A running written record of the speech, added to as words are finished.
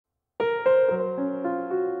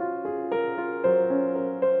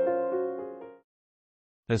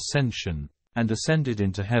Ascension, and ascended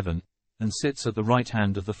into heaven, and sits at the right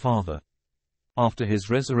hand of the Father. After his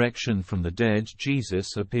resurrection from the dead,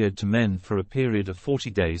 Jesus appeared to men for a period of 40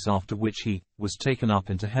 days, after which he was taken up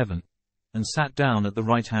into heaven, and sat down at the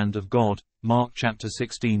right hand of God. Mark chapter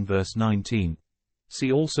 16 verse 19.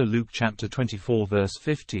 See also Luke chapter 24 verse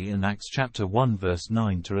 50 and Acts chapter 1 verse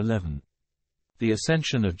 9 to 11. The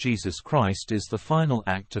ascension of Jesus Christ is the final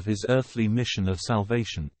act of his earthly mission of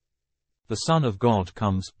salvation. The Son of God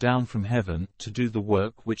comes down from heaven to do the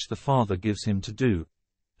work which the Father gives him to do,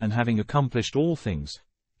 and having accomplished all things,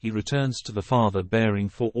 he returns to the Father, bearing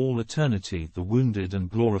for all eternity the wounded and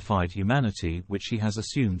glorified humanity which he has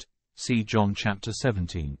assumed. See John chapter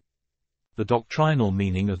 17. The doctrinal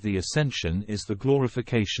meaning of the Ascension is the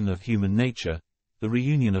glorification of human nature, the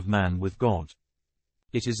reunion of man with God.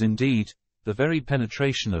 It is indeed the very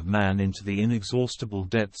penetration of man into the inexhaustible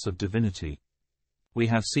depths of divinity. We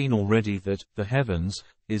have seen already that the heavens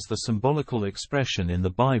is the symbolical expression in the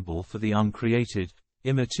Bible for the uncreated,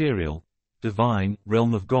 immaterial, divine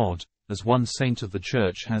realm of God, as one saint of the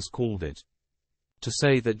Church has called it. To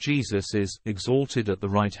say that Jesus is exalted at the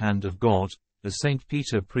right hand of God, as St.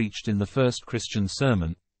 Peter preached in the first Christian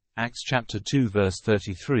sermon, Acts chapter 2 verse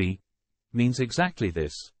 33, means exactly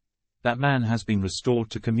this: that man has been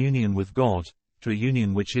restored to communion with God, to a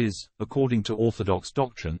union which is, according to Orthodox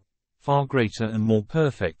doctrine, far greater and more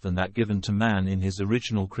perfect than that given to man in his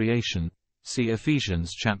original creation. See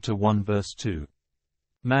Ephesians chapter 1 verse 2.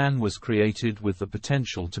 Man was created with the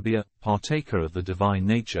potential to be a partaker of the divine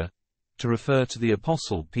nature, to refer to the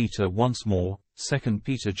Apostle Peter once more, 2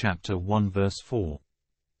 Peter chapter 1 verse 4.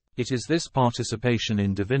 It is this participation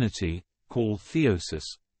in divinity, called theosis,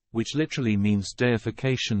 which literally means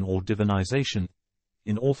deification or divinization,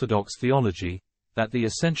 in Orthodox theology, that the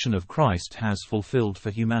ascension of Christ has fulfilled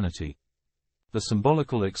for humanity. The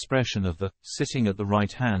symbolical expression of the sitting at the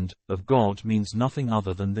right hand of God means nothing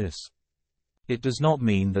other than this. It does not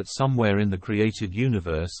mean that somewhere in the created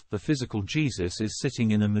universe the physical Jesus is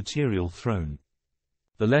sitting in a material throne.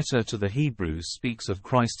 The letter to the Hebrews speaks of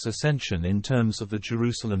Christ's ascension in terms of the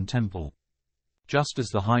Jerusalem temple. Just as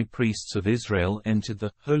the high priests of Israel entered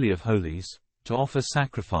the Holy of Holies to offer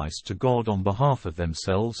sacrifice to God on behalf of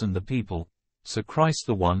themselves and the people, so Christ,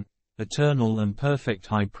 the one eternal and perfect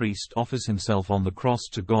high priest, offers himself on the cross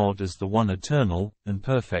to God as the one eternal and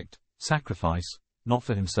perfect sacrifice, not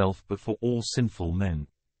for himself but for all sinful men.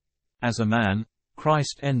 As a man,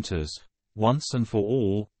 Christ enters, once and for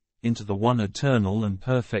all, into the one eternal and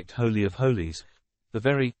perfect Holy of Holies, the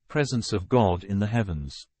very presence of God in the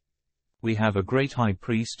heavens. We have a great high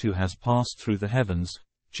priest who has passed through the heavens,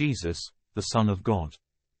 Jesus, the Son of God.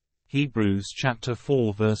 Hebrews chapter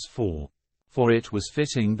 4 verse 4. For it was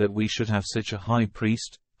fitting that we should have such a high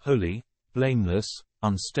priest, holy, blameless,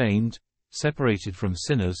 unstained, separated from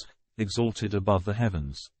sinners, exalted above the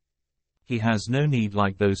heavens. He has no need,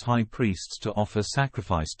 like those high priests, to offer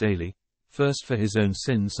sacrifice daily, first for his own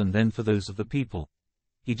sins and then for those of the people.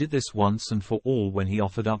 He did this once and for all when he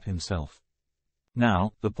offered up himself.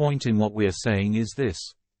 Now, the point in what we are saying is this: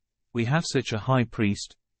 we have such a high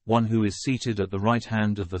priest, one who is seated at the right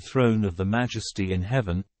hand of the throne of the Majesty in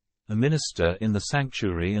heaven, a minister in the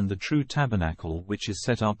sanctuary and the true tabernacle, which is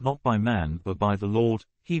set up not by man but by the Lord.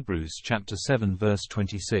 Hebrews chapter 7 verse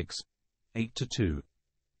 26, 8-2.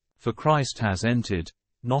 For Christ has entered,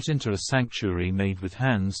 not into a sanctuary made with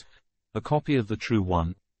hands, a copy of the true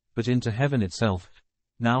one, but into heaven itself,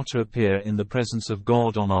 now to appear in the presence of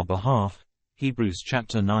God on our behalf. Hebrews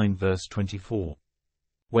chapter 9 verse 24.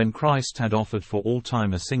 When Christ had offered for all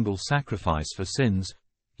time a single sacrifice for sins,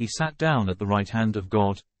 he sat down at the right hand of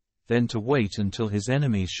God, then to wait until his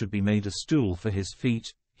enemies should be made a stool for his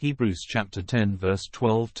feet. Hebrews chapter 10 verse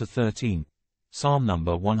 12-13. Psalm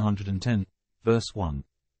number 110, verse 1.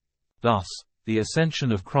 Thus, the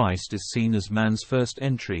ascension of Christ is seen as man's first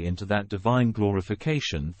entry into that divine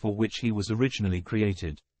glorification for which he was originally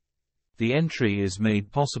created. The entry is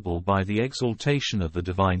made possible by the exaltation of the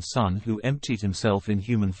divine Son, who emptied himself in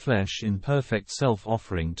human flesh in perfect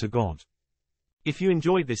self-offering to God. If you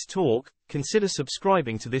enjoyed this talk, consider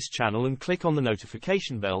subscribing to this channel and click on the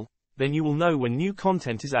notification bell, then you will know when new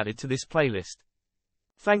content is added to this playlist.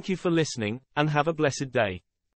 Thank you for listening, and have a blessed day.